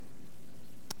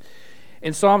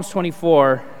In Psalms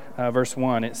 24, verse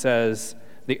 1, it says,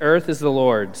 "The earth is the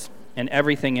Lord's, and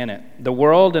everything in it, the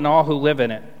world and all who live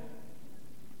in it."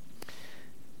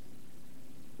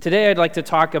 Today I'd like to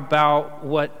talk about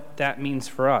what that means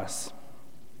for us.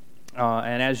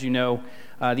 And as you know,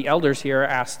 the elders here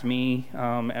asked me,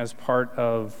 as part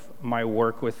of my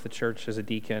work with the church as a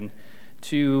deacon,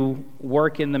 to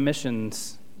work in the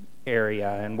missions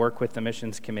area and work with the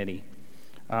missions committee.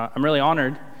 I'm really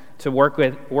honored to work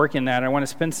in that. I want to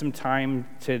spend some time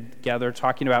together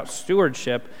talking about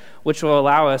stewardship, which will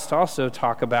allow us to also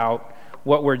talk about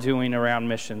what we're doing around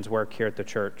missions work here at the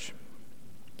church.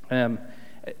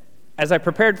 As I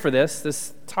prepared for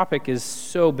this topic is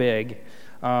so big,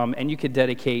 and you could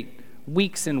dedicate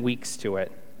weeks and weeks to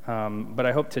it. But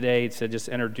I hope today to just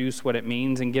introduce what it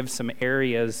means and give some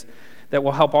areas that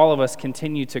will help all of us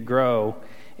continue to grow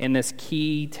in this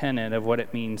key tenet of what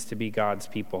it means to be God's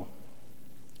people.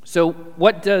 So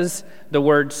what does the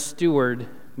word steward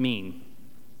mean?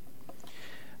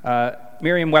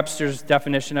 Merriam-Webster's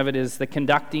definition of it is the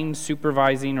conducting,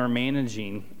 supervising, or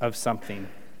managing of something,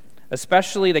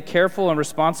 especially the careful and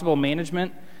responsible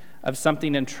management of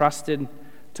something entrusted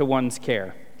to one's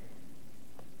care.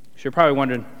 So you're probably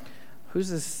wondering, who's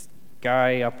this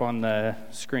guy up on the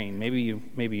screen? Maybe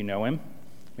you know him,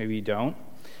 maybe you don't.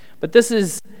 But this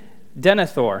is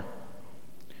Denethor,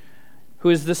 who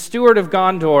is the steward of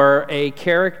Gondor, a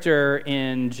character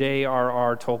in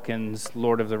J.R.R. Tolkien's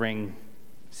Lord of the Rings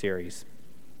series.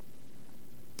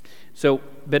 So,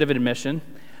 bit of an admission.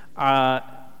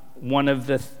 One of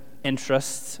the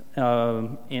interests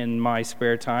in my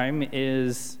spare time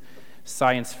is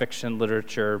science fiction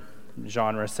literature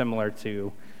genre similar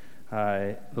to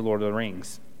the Lord of the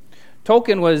Rings.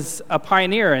 Tolkien was a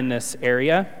pioneer in this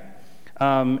area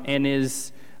and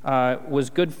was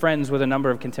good friends with a number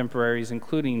of contemporaries,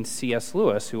 including C.S.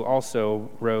 Lewis, who also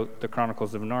wrote the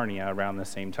Chronicles of Narnia around the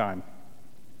same time,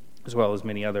 as well as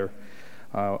many other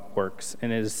works,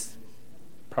 and is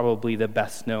probably the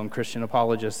best-known Christian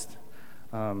apologist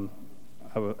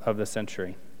of the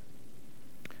century.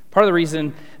 Part of the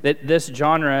reason that this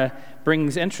genre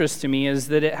brings interest to me is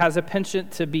that it has a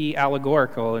penchant to be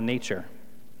allegorical in nature.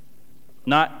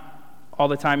 Not all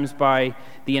the times by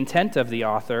the intent of the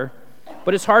author,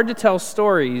 but it's hard to tell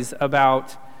stories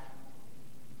about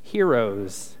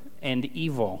heroes and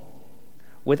evil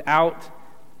without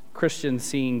Christians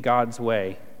seeing God's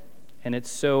way. And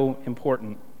it's so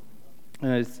important.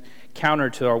 And it's counter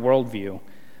to our worldview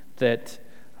that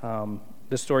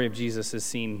the story of Jesus is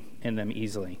seen in them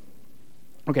easily.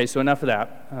 Okay, so enough of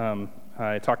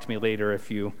that. Talk to me later if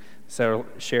you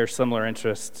share similar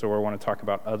interests or want to talk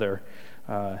about other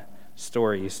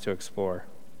stories to explore.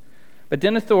 But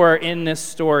Denethor in this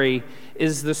story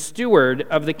is the steward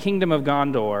of the kingdom of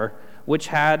Gondor, which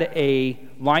had a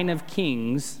line of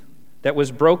kings that was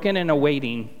broken and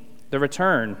awaiting the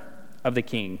return of the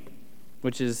king,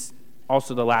 which is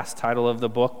also the last title of the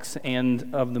books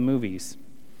and of the movies.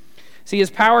 See, his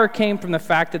power came from the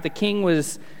fact that the king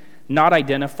was not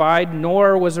identified,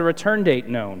 nor was a return date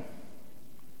known.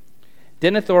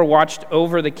 Denethor watched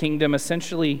over the kingdom,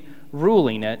 essentially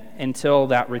ruling it until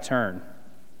that return.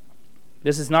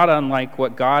 This is not unlike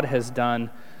what God has done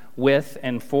with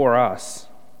and for us.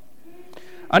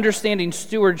 Understanding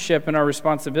stewardship and our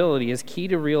responsibility is key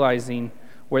to realizing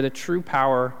where the true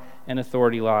power and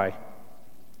authority lie.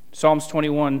 Psalm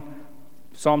 21,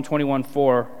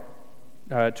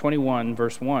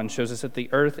 verse 1 shows us that the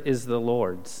earth is the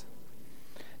Lord's.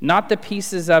 Not the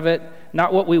pieces of it,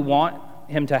 not what we want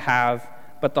him to have,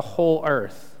 but the whole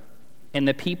earth and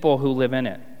the people who live in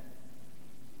it.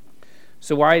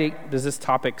 So why does this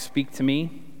topic speak to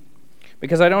me?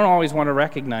 Because I don't always want to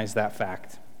recognize that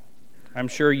fact. I'm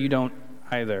sure you don't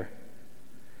either.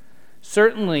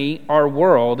 Certainly, our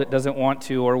world doesn't want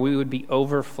to, or we would be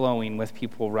overflowing with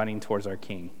people running towards our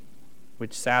king,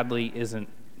 which sadly isn't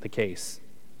the case.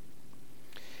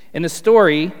 In the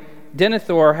story,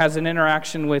 Denethor has an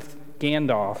interaction with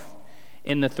Gandalf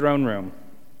in the throne room.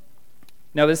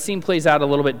 Now, this scene plays out a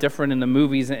little bit different in the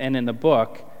movies and in the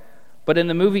book, but in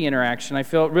the movie interaction, I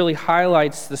feel it really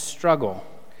highlights the struggle.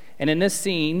 And in this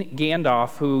scene,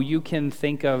 Gandalf, who you can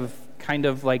think of kind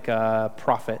of like a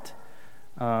prophet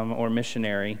or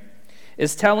missionary,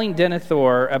 is telling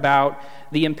Denethor about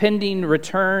the impending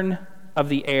return of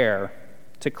the heir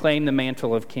to claim the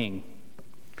mantle of king,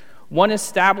 one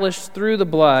established through the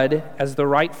blood as the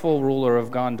rightful ruler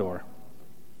of Gondor.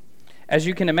 As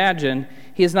you can imagine,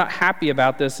 he is not happy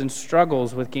about this and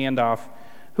struggles with Gandalf,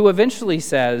 who eventually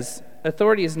says,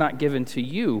 "Authority is not given to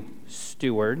you,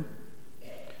 steward,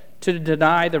 to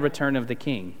deny the return of the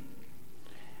king."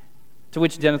 To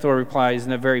which Denethor replies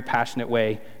in a very passionate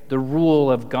way, "The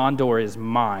rule of Gondor is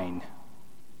mine."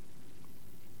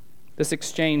 This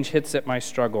exchange hits at my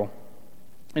struggle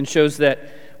and shows that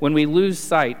when we lose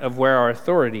sight of where our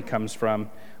authority comes from,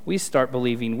 we start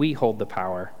believing we hold the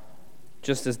power,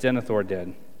 just as Denethor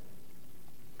did.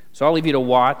 So I'll leave you to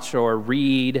watch or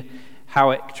read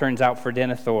how it turns out for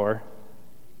Denethor,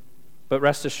 but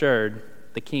rest assured,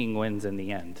 the king wins in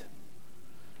the end.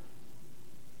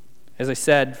 As I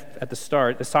said at the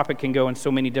start, this topic can go in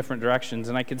so many different directions,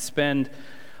 and I could spend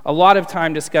a lot of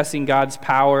time discussing God's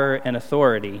power and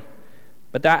authority.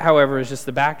 But that, however, is just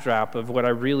the backdrop of what I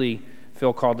really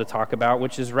feel called to talk about,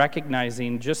 which is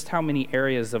recognizing just how many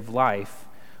areas of life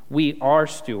we are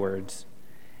stewards,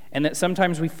 and that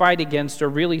sometimes we fight against or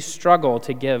really struggle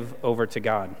to give over to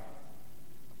God.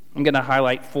 I'm going to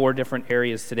highlight 4 different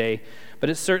areas today, but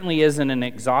it certainly isn't an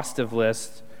exhaustive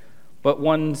list, but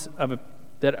ones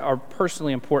that are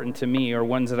personally important to me, or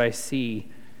ones that I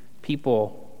see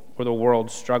people or the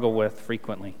world struggle with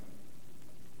frequently.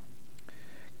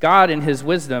 God, in his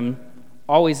wisdom,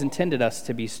 always intended us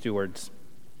to be stewards.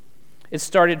 It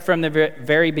started from the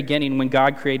very beginning when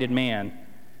God created man.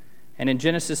 And in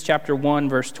Genesis chapter 1,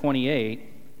 verse 28,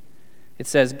 it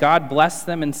says, "God blessed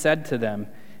them and said to them,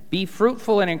 'Be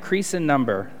fruitful and increase in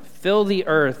number, fill the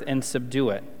earth and subdue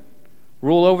it.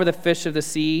 Rule over the fish of the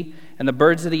sea and the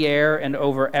birds of the air and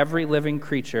over every living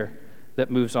creature that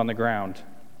moves on the ground.'"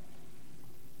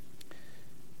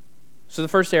 So the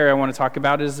first area I want to talk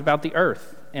about is about the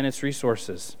earth and its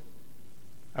resources.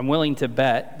 I'm willing to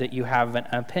bet that you have an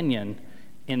opinion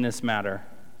in this matter.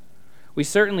 We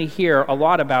certainly hear a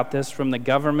lot about this from the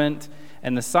government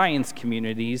and the science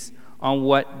communities on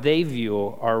what they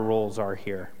view our roles are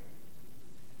here.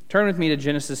 Turn with me to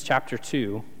Genesis chapter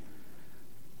 2,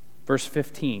 verse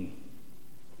 15.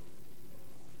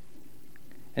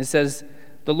 It says,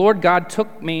 "The Lord God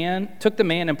took the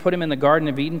man and put him in the Garden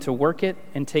of Eden to work it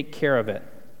and take care of it.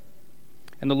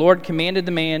 And the Lord commanded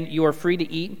the man, 'You are free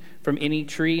to eat from any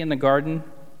tree in the garden,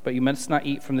 but you must not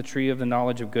eat from the tree of the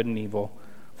knowledge of good and evil,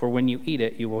 for when you eat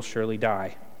it, you will surely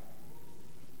die.'"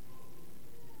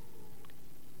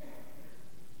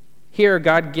 Here,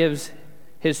 God gives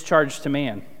his charge to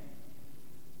man.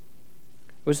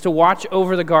 It was to watch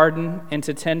over the garden and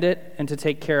to tend it and to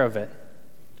take care of it.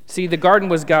 See, the garden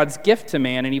was God's gift to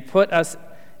man, and he put us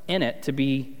in it to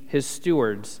be his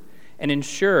stewards and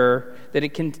ensure that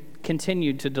it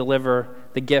continued to deliver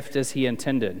the gift as he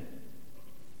intended.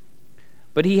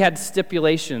 But he had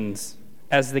stipulations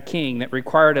as the king that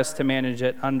required us to manage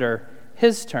it under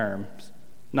his terms,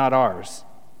 not ours.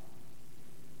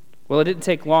 Well, it didn't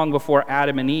take long before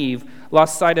Adam and Eve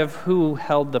lost sight of who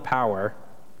held the power.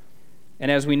 And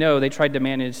as we know, they tried to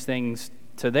manage things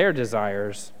to their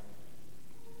desires.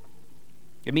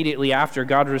 Immediately after,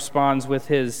 God responds with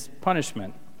his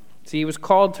punishment. See, he was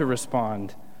called to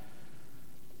respond.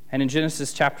 And in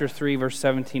Genesis chapter 3, verse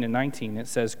 17 and 19, it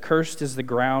says, "Cursed is the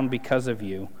ground because of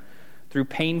you. Through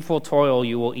painful toil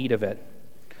you will eat of it.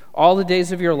 All the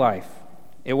days of your life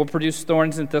it will produce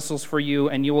thorns and thistles for you,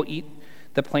 and you will eat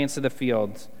the plants of the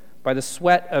fields. By the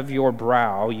sweat of your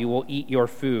brow you will eat your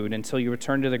food until you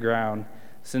return to the ground,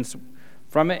 since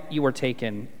from it you were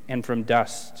taken, and from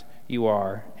dust you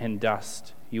are, and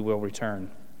dust you will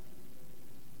return."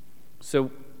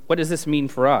 So what does this mean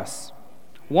for us?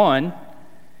 One,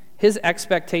 his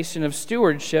expectation of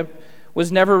stewardship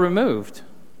was never removed.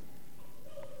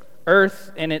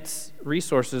 Earth and its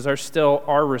resources are still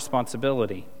our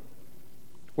responsibility.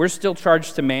 We're still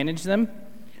charged to manage them,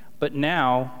 but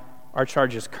now our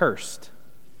charge is cursed.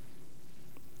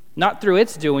 Not through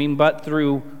its doing, but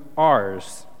through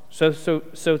ours. So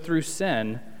through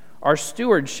sin, our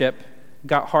stewardship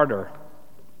got harder.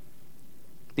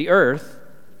 The earth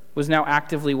was now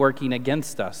actively working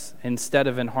against us instead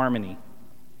of in harmony.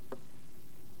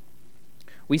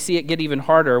 We see it get even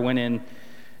harder when in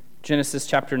Genesis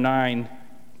chapter 9,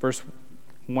 verse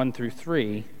 1 through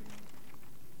 3,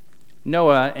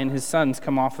 Noah and his sons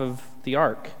come off of the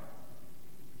ark.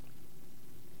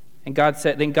 And God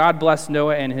said, "Then God blessed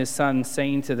Noah and his sons,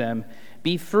 saying to them,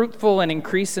 'Be fruitful and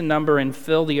increase in number and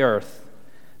fill the earth.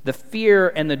 The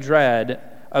fear and the dread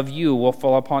of you will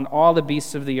fall upon all the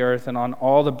beasts of the earth and on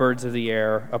all the birds of the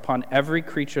air, upon every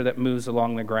creature that moves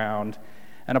along the ground,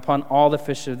 and upon all the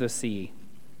fish of the sea.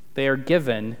 They are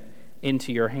given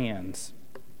into your hands.'"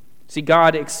 See,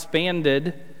 God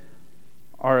expanded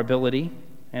our ability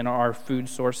and our food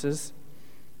sources,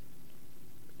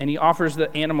 and he offers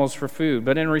the animals for food.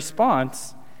 But in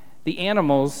response, the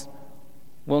animals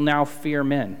will now fear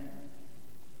men.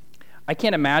 I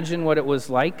can't imagine what it was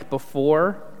like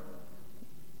before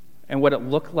and what it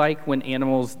looked like when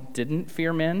animals didn't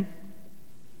fear men.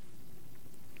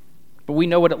 But we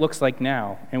know what it looks like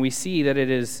now, and we see that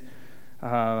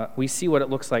we see what it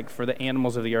looks like for the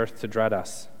animals of the earth to dread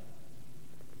us.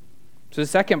 So the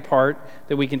second part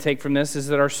that we can take from this is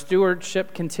that our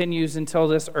stewardship continues until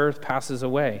this earth passes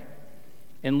away.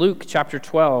 In Luke chapter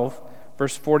 12,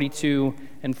 verse 42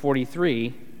 and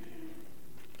 43,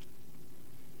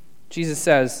 Jesus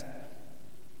says,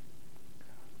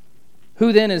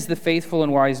 "Who then is the faithful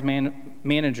and wise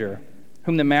manager,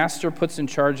 whom the master puts in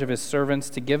charge of his servants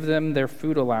to give them their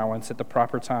food allowance at the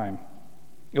proper time?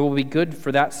 It will be good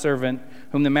for that servant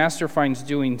whom the master finds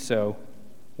doing so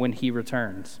when he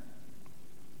returns."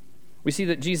 We see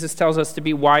that Jesus tells us to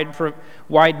be wise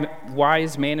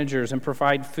managers and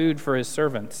provide food for his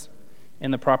servants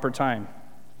in the proper time.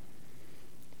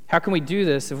 How can we do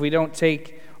this if we don't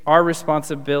take our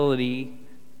responsibility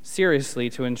seriously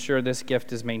to ensure this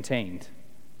gift is maintained?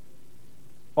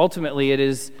 Ultimately, it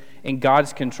is in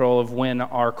God's control of when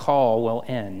our call will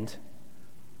end.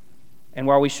 And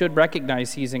while we should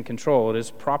recognize he's in control, it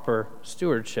is proper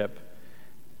stewardship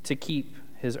to keep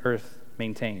his earth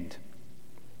maintained.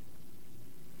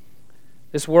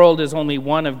 This world is only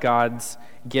one of God's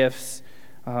gifts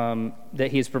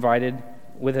that he has provided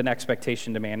with an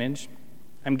expectation to manage.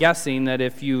 I'm guessing that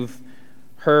if you've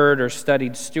heard or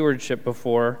studied stewardship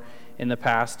before in the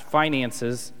past,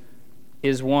 finances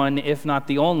is one, if not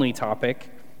the only topic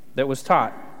that was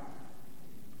taught.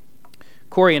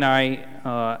 Corey and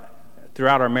I,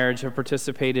 throughout our marriage, have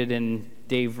participated in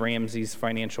Dave Ramsey's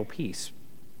Financial Peace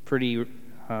pretty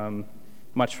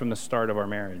much from the start of our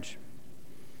marriage.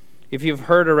 If you've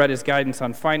heard or read his guidance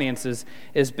on finances,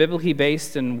 it is biblically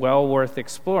based and well worth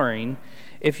exploring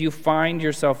if you find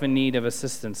yourself in need of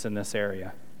assistance in this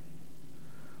area.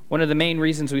 One of the main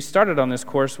reasons we started on this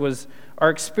course was our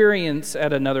experience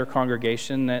at another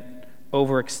congregation that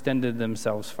overextended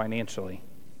themselves financially.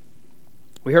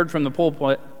 We heard from the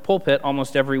pulpit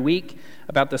almost every week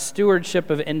about the stewardship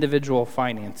of individual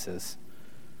finances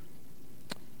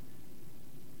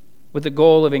with the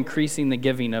goal of increasing the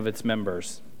giving of its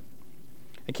members.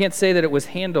 I can't say that it was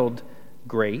handled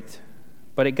great,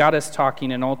 but it got us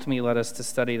talking and ultimately led us to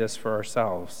study this for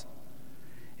ourselves.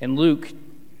 In Luke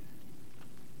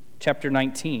chapter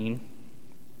 19,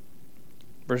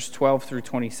 verse 12 through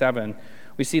 27,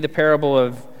 we see the parable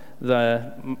of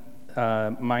the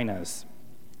minas.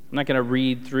 I'm not going to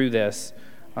read through this,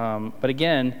 but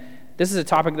again, this is a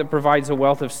topic that provides a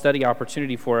wealth of study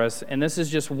opportunity for us, and this is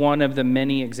just one of the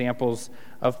many examples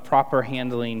of proper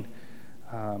handling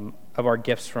of our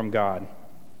gifts from God.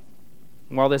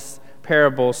 While this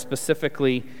parable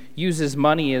specifically uses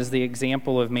money as the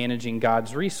example of managing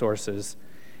God's resources,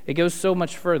 it goes so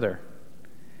much further.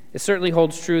 It certainly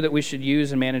holds true that we should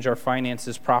use and manage our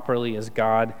finances properly as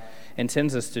God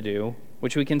intends us to do,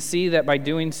 which we can see that by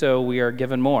doing so, we are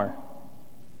given more.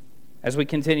 As we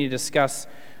continue to discuss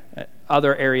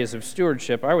other areas of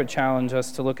stewardship, I would challenge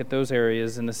us to look at those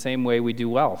areas in the same way we do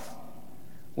wealth.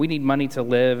 We need money to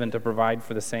live and to provide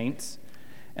for the saints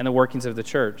and the workings of the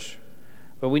church,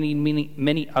 but we need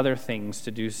many other things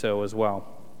to do so as well,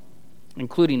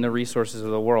 including the resources of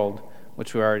the world,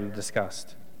 which we already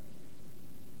discussed.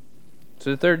 So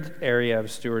the third area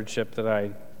of stewardship that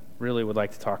I really would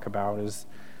like to talk about is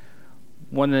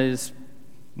one that is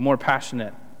more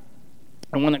passionate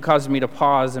and one that causes me to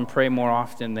pause and pray more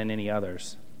often than any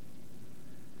others.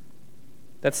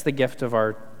 That's the gift of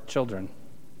our children.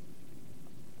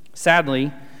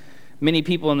 Sadly, many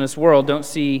people in this world don't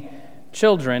see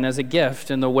children as a gift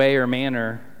in the way or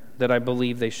manner that I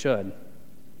believe they should.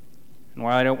 And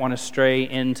while I don't want to stray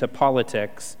into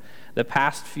politics, the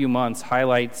past few months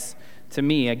highlights to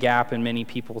me a gap in many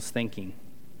people's thinking.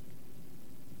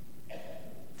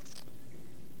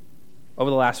 Over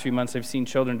the last few months, I've seen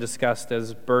children discussed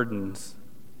as burdens,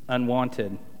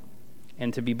 unwanted,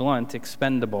 and to be blunt,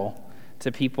 expendable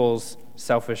to people's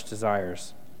selfish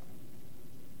desires.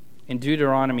 In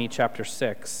Deuteronomy chapter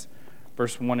 6,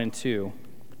 verse 1 and 2,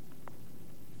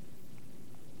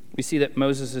 we see that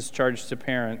Moses is charged to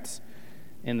parents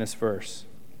in this verse.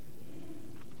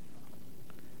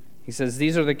 He says,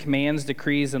 "These are the commands,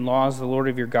 decrees, and laws the Lord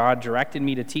of your God directed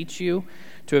me to teach you,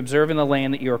 to observe in the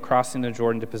land that you are crossing the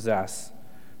Jordan to possess,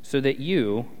 so that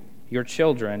you, your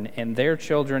children, and their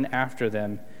children after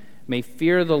them may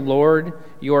fear the Lord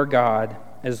your God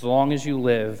as long as you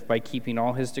live, by keeping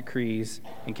all his decrees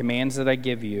and commands that I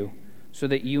give you, so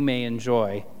that you may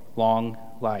enjoy long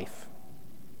life."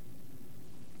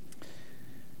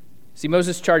 See,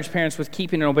 Moses charged parents with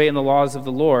keeping and obeying the laws of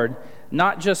the Lord,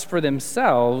 not just for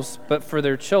themselves, but for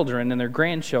their children and their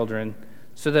grandchildren,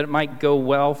 so that it might go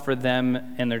well for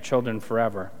them and their children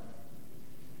forever.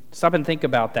 Stop and think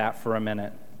about that for a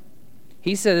minute.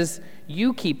 He says,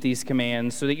 you keep these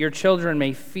commands so that your children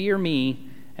may fear me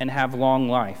and have long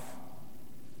life.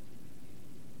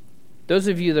 Those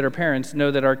of you that are parents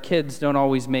know that our kids don't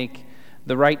always make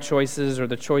the right choices or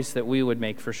the choice that we would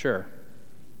make for sure.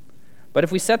 But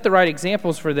if we set the right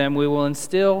examples for them, we will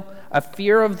instill a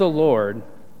fear of the Lord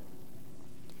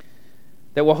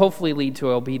that will hopefully lead to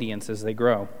obedience as they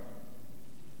grow.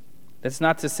 That's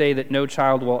not to say that no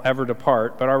child will ever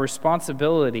depart, but our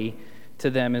responsibility to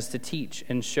them is to teach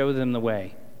and show them the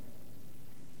way.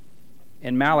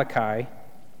 In Malachi,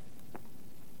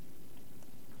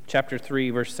 chapter 3,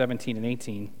 verse 17 and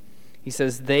 18, he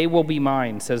says, "They will be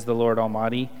mine, says the Lord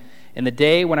Almighty. In the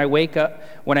day when I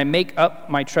make up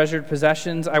my treasured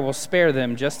possessions, I will spare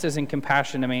them, just as in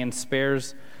compassion a man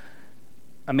spares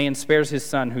his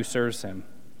son who serves him.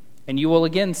 And you will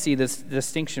again see this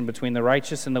distinction between the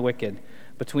righteous and the wicked,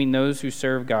 between those who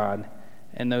serve God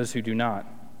and those who do not.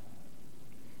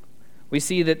 We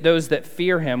see that those that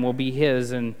fear him will be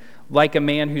his, and like a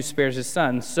man who spares his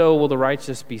son, so will the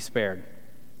righteous be spared."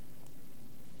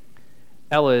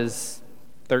 Ella is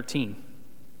 13.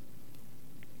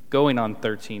 Going on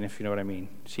 13, if you know what I mean.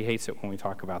 She hates it when we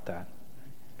talk about that.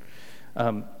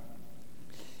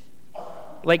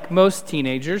 Like most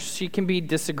teenagers, she can be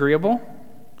disagreeable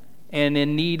and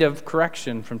in need of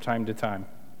correction from time to time.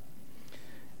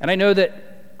 And I know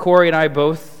that Corey and I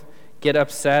both get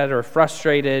upset or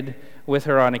frustrated with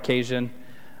her on occasion.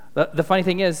 The funny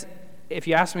thing is, if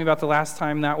you ask me about the last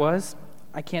time that was,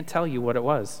 I can't tell you what it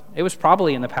was. It was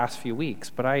probably in the past few weeks,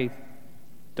 but I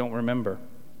don't remember.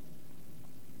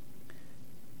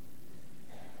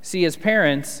 See, as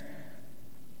parents,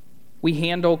 we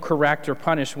handle, correct, or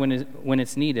punish when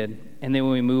it's needed, and then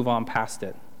we move on past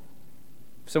it.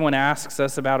 If someone asks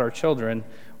us about our children,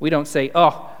 we don't say,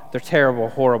 "Oh, they're terrible,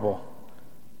 horrible."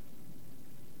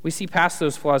 We see past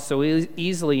those flaws so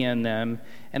easily in them,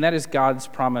 and that is God's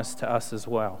promise to us as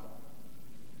well.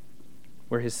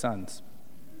 We're his sons.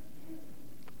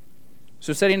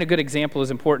 So setting a good example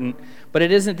is important, but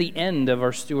it isn't the end of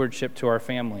our stewardship to our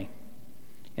family.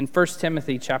 In 1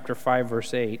 Timothy chapter 5,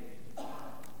 verse 8,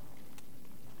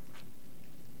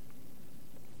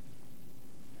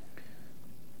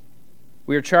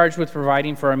 we are charged with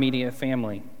providing for our immediate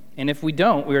family. And if we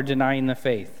don't, we are denying the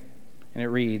faith. And it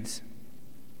reads,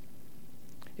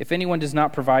 "If anyone does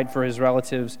not provide for his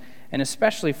relatives, and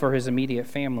especially for his immediate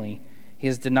family, he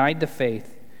has denied the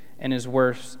faith and is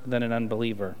worse than an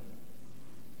unbeliever."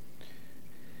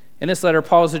 In this letter,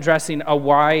 Paul is addressing a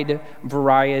wide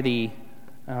variety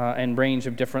and range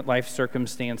of different life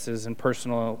circumstances and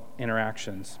personal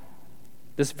interactions.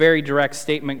 This very direct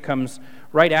statement comes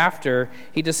right after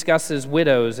he discusses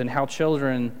widows and how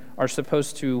children are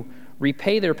supposed to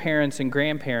repay their parents and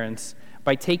grandparents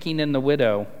by taking in the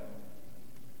widow.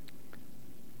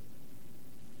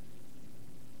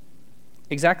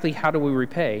 Exactly how do we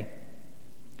repay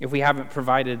if we haven't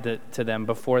provided to them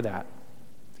before that?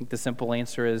 I think the simple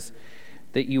answer is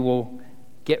that you will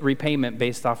get repayment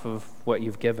based off of what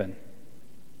you've given.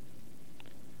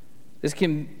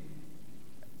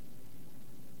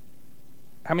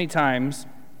 How many times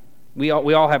we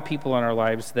all have people in our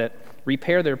lives that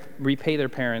repay their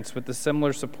parents with the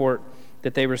similar support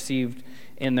that they received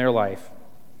in their life,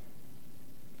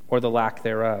 or the lack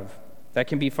thereof. That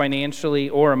can be financially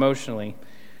or emotionally.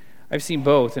 I've seen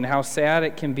both, and how sad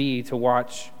it can be to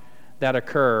watch that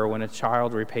occur when a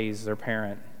child repays their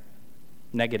parent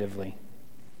negatively.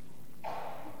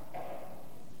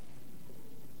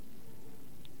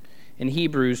 In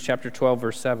Hebrews chapter 12,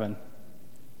 verse 7,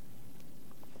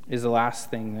 is the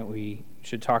last thing that we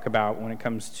should talk about when it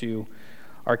comes to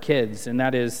our kids, and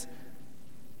that is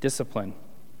discipline.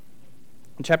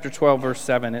 In chapter 12, verse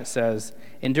 7, it says,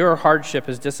 "Endure hardship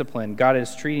as discipline. God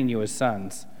is treating you as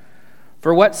sons.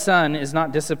 For what son is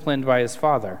not disciplined by his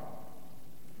father?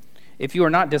 If you are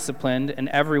not disciplined, and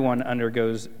everyone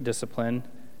undergoes discipline,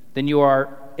 then you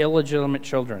are illegitimate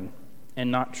children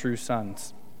and not true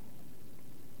sons."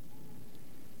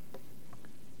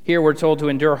 Here we're told to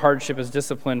endure hardship as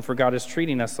discipline, for God is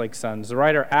treating us like sons. The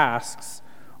writer asks,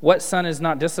 what son is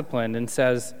not disciplined, and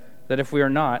says that if we are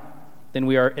not, then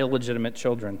we are illegitimate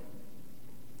children.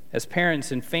 As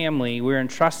parents and family, we're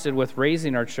entrusted with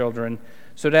raising our children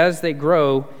so that as they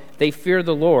grow, they fear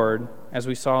the Lord, as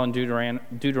we saw in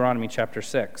Deuteronomy chapter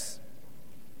 6.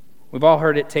 We've all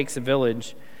heard it takes a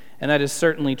village, and that is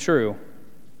certainly true.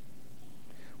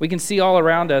 We can see all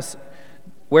around us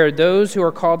where those who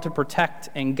are called to protect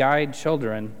and guide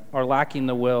children are lacking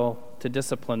the will to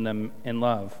discipline them in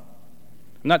love.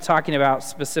 I'm not talking about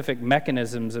specific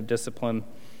mechanisms of discipline,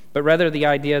 but rather the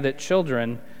idea that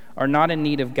children are not in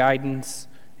need of guidance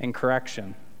and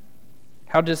correction.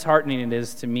 How disheartening it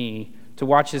is to me to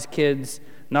watch as kids,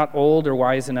 not old or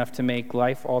wise enough to make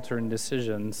life-altering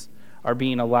decisions, are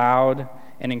being allowed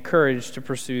and encouraged to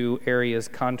pursue areas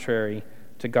contrary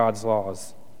to God's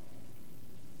laws.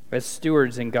 As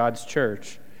stewards in God's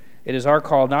church, it is our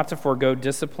call not to forego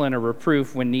discipline or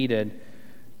reproof when needed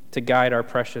to guide our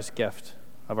precious gift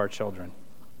of our children.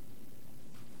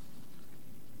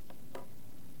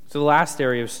 So the last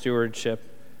area of stewardship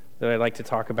that I'd like to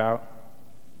talk about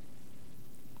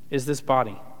is this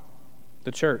body,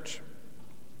 the church.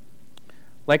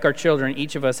 Like our children,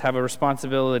 each of us have a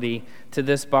responsibility to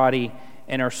this body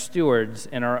and are stewards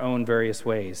in our own various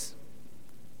ways.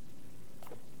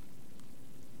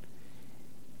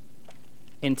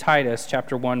 In Titus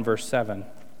chapter 1, verse 7,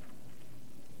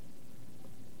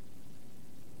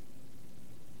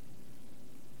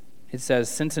 it says,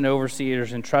 "Since an overseer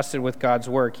is entrusted with God's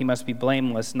work, he must be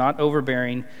blameless, not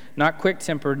overbearing, not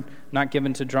quick-tempered, not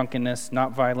given to drunkenness,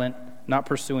 not violent, not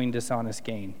pursuing dishonest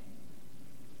gain."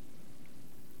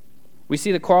 We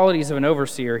see the qualities of an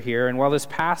overseer here, and while this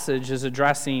passage is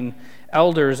addressing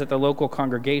elders at the local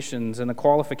congregations and the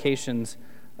qualifications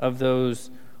of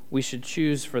those we should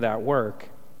choose for that work,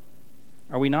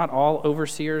 are we not all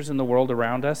overseers in the world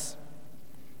around us?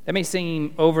 That may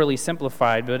seem overly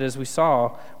simplified, but as we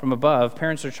saw from above,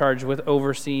 parents are charged with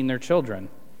overseeing their children.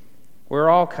 We're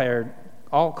all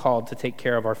called to take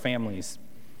care of our families.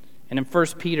 And in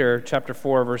 1 Peter chapter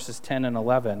 4, verses 10 and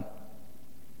 11,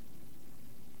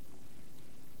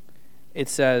 it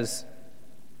says,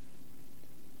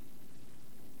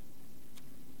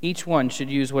 "Each one should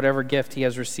use whatever gift he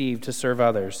has received to serve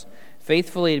others,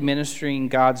 faithfully administering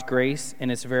God's grace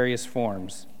in its various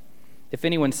forms. If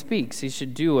anyone speaks, he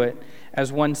should do it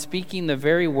as one speaking the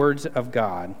very words of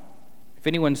God. If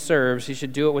anyone serves, he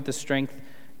should do it with the strength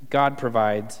God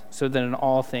provides, so that in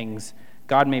all things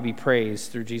God may be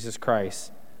praised through Jesus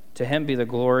Christ. To him be the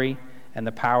glory and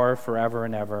the power forever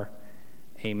and ever.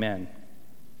 Amen."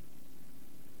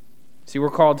 See, we're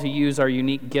called to use our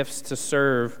unique gifts to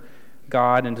serve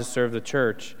God and to serve the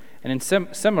church. And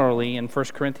similarly, in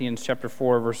 1 Corinthians chapter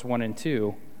 4, verse 1 and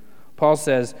 2, Paul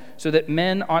says, "So that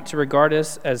men ought to regard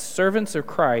us as servants of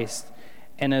Christ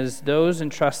and as those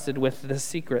entrusted with the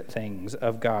secret things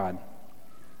of God.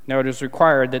 Now it is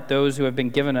required that those who have been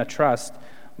given a trust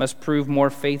must prove more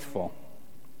faithful."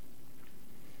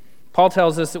 Paul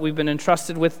tells us that we've been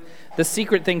entrusted with the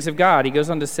secret things of God. He goes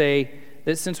on to say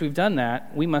that since we've done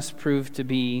that, we must prove to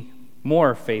be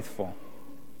more faithful.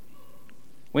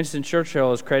 Winston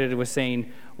Churchill is credited with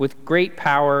saying, "With great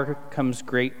power comes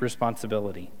great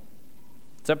responsibility."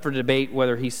 It's up for debate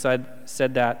whether he said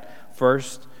that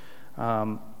first,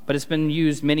 but it's been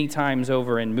used many times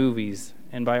over in movies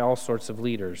and by all sorts of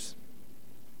leaders.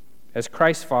 As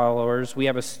Christ followers, we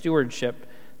have a stewardship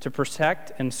to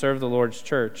protect and serve the Lord's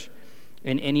church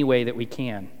in any way that we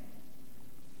can.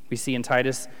 We see in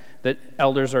Titus that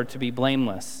elders are to be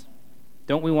blameless.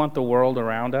 Don't we want the world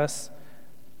around us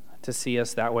to see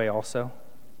us that way also?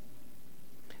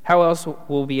 How else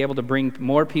will we be able to bring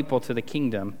more people to the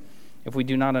kingdom if we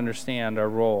do not understand our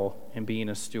role in being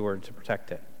a steward to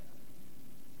protect it?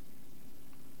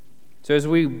 So as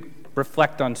we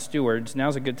reflect on stewards,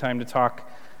 now's a good time to talk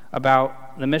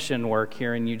about the mission work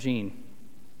here in Eugene.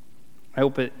 I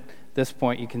hope at this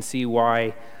point you can see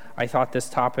why I thought this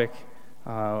topic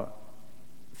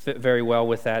fit very well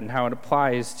with that and how it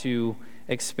applies to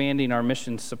expanding our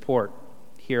mission support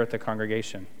here at the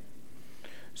congregation.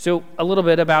 So a little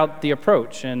bit about the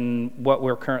approach and what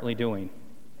we're currently doing.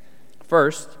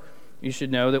 First, you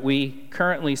should know that we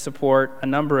currently support a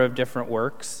number of different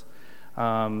works.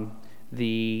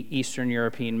 The Eastern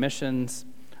European missions,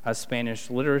 a Spanish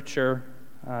literature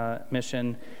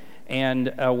mission,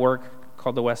 and a work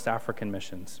called the West African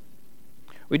missions.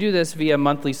 We do this via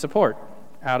monthly support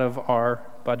out of our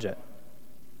budget.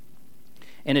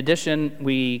 In addition,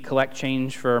 we collect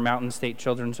change for Mountain State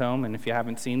Children's Home, and if you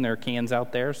haven't seen, there are cans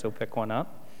out there, so pick one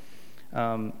up,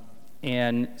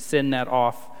 and send that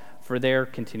off for their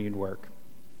continued work.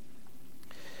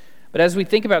 But as we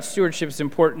think about stewardship, it's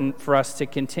important for us to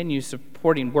continue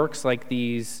supporting works like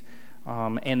these,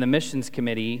 and the missions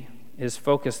committee is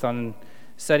focused on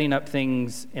setting up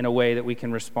things in a way that we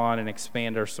can respond and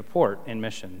expand our support in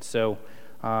missions. So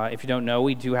if you don't know,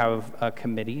 we do have a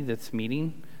committee that's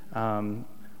meeting.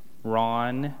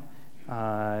 Ron,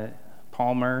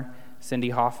 Palmer, Cindy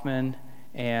Hoffman,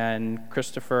 and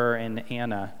Christopher and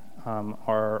Anna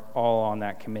are all on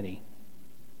that committee.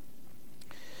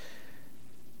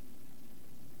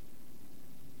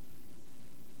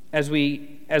 as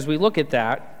we look at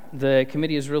that, the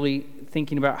committee is really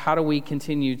thinking about how do we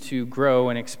continue to grow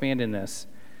and expand in this.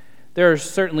 There is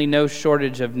certainly no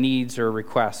shortage of needs or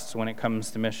requests when it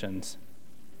comes to missions.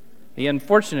 The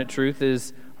unfortunate truth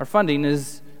is our funding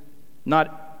is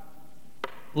not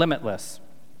limitless.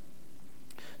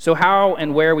 So how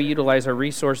and where we utilize our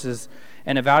resources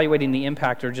and evaluating the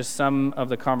impact are just some of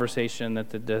the conversation that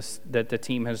the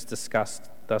team has discussed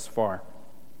thus far.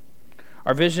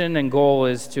 Our vision and goal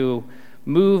is to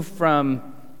move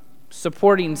from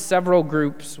supporting several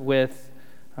groups with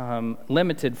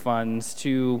limited funds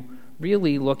to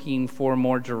really looking for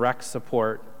more direct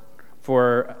support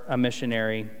for a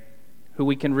missionary who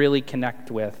we can really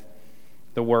connect with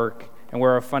the work and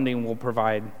where our funding will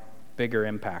provide bigger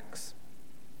impacts.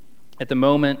 At the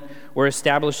moment, we're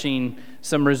establishing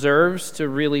some reserves to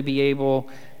really be able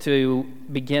to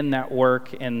begin that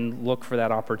work and look for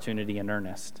that opportunity in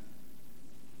earnest.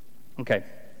 Okay,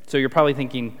 so you're probably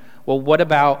thinking, well, what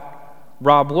about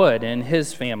Rob Wood and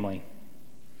his family?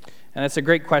 And that's a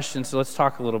great question, so let's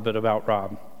talk a little bit about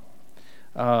Rob.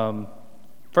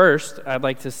 First, I'd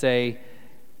like to say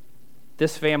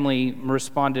this family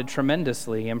responded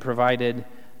tremendously and provided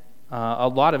a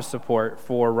lot of support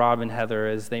for Rob and Heather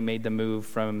as they made the move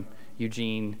from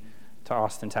Eugene to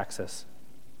Austin, Texas.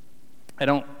 I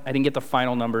didn't get the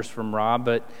final numbers from Rob,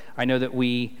 but I know that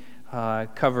we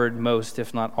covered most,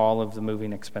 if not all, of the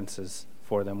moving expenses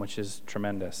for them, which is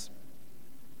tremendous.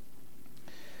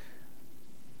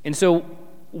 And so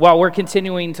while we're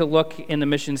continuing to look in the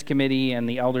missions committee and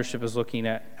the eldership is looking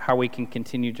at how we can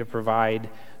continue to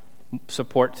provide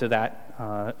support to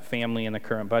that family in the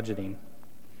current budgeting,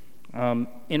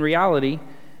 in reality,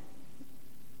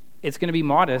 it's going to be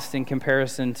modest in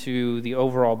comparison to the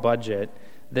overall budget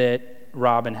that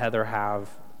Rob and Heather have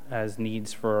as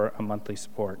needs for a monthly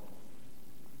support.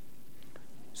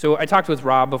 So I talked with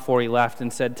Rob before he left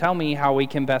and said, tell me how we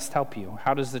can best help you.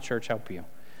 How does the church help you?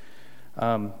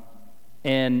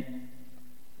 And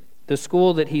the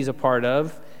school that he's a part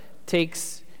of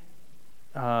takes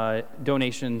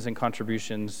donations and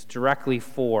contributions directly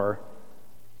for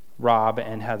Rob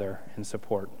and Heather in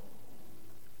support.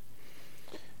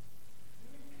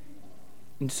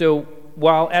 And so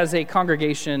while as a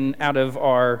congregation out of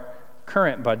our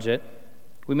current budget,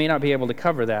 we may not be able to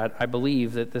cover that, I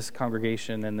believe that this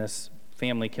congregation and this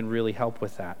family can really help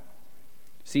with that.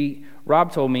 See,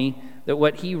 Rob told me that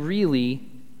what he really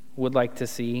would like to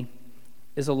see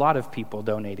is a lot of people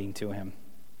donating to him,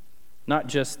 not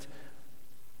just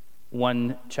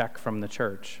one check from the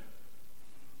church.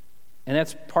 And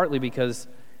that's partly because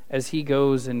as he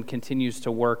goes and continues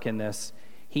to work in this,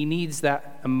 he needs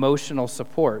that emotional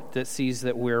support that sees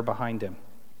that we're behind him.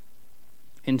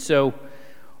 And so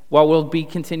while we'll be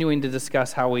continuing to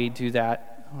discuss how we do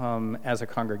that as a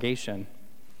congregation,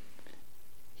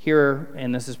 here,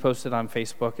 and this is posted on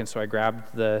Facebook, and so I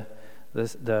grabbed the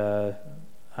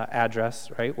address,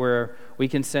 right, where we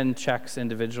can send checks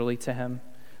individually to him.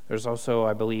 There's also,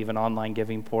 I believe, an online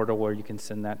giving portal where you can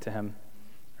send that to him,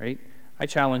 right? I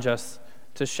challenge us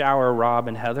to shower Rob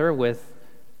and Heather with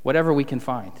whatever we can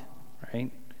find,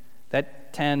 right?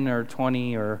 That $10 or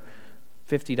 $20 or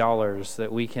 $50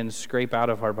 that we can scrape out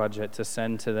of our budget to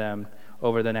send to them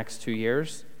over the next 2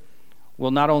 years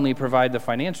will not only provide the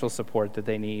financial support that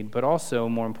they need, but also,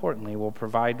 more importantly, will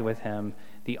provide with him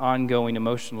the ongoing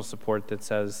emotional support that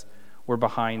says we're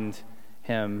behind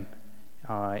him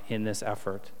in this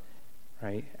effort,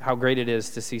 right? How great it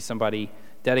is to see somebody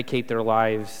dedicate their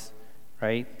lives,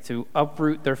 right, to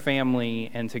uproot their family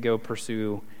and to go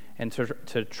pursue and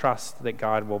to trust that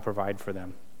God will provide for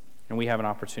them. And we have an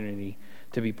opportunity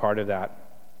to be part of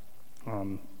that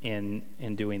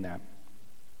in doing that.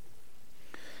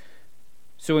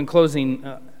 So in closing,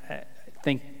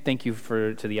 thank you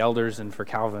to the elders and for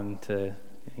Calvin to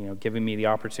giving me the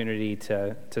opportunity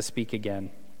to speak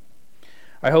again.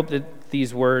 I hope that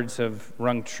these words have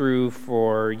rung true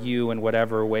for you in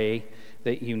whatever way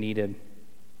that you needed.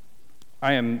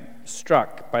 I am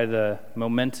struck by the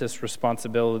momentous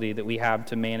responsibility that we have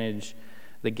to manage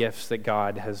the gifts that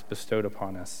God has bestowed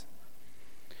upon us.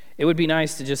 It would be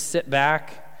nice to just sit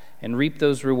back and reap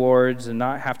those rewards and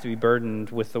not have to be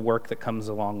burdened with the work that comes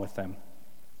along with them.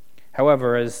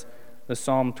 However, as the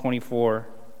Psalm 24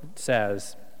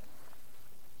 says,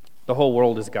 the whole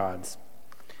world is God's,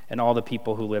 and all the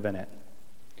people who live in it.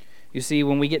 You see,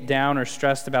 when we get down or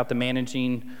stressed about the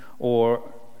managing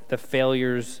or the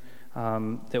failures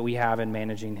that we have in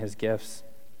managing his gifts,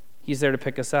 he's there to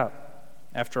pick us up.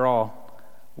 After all,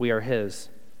 we are his.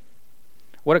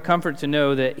 What a comfort to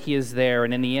know that he is there,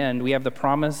 and in the end, we have the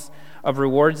promise of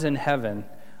rewards in heaven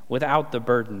without the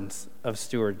burdens of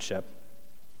stewardship.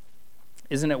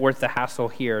 Isn't it worth the hassle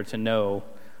here to know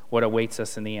what awaits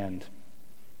us in the end?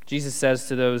 Jesus says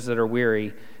to those that are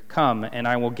weary, "Come, and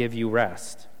I will give you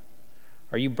rest."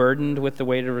 Are you burdened with the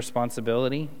weight of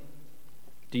responsibility?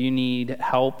 Do you need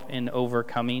help in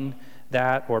overcoming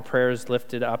that, or prayers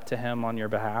lifted up to him on your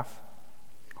behalf?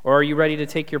 Or are you ready to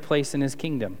take your place in his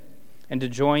kingdom and to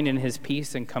join in his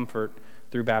peace and comfort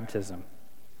through baptism?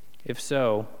 If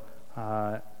so,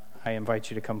 I invite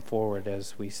you to come forward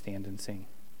as we stand and sing.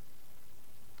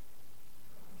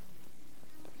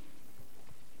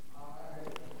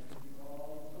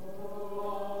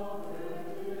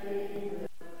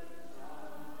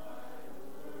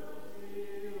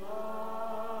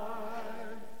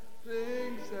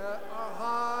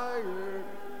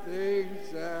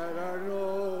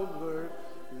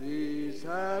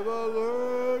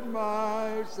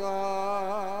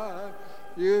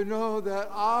 You know that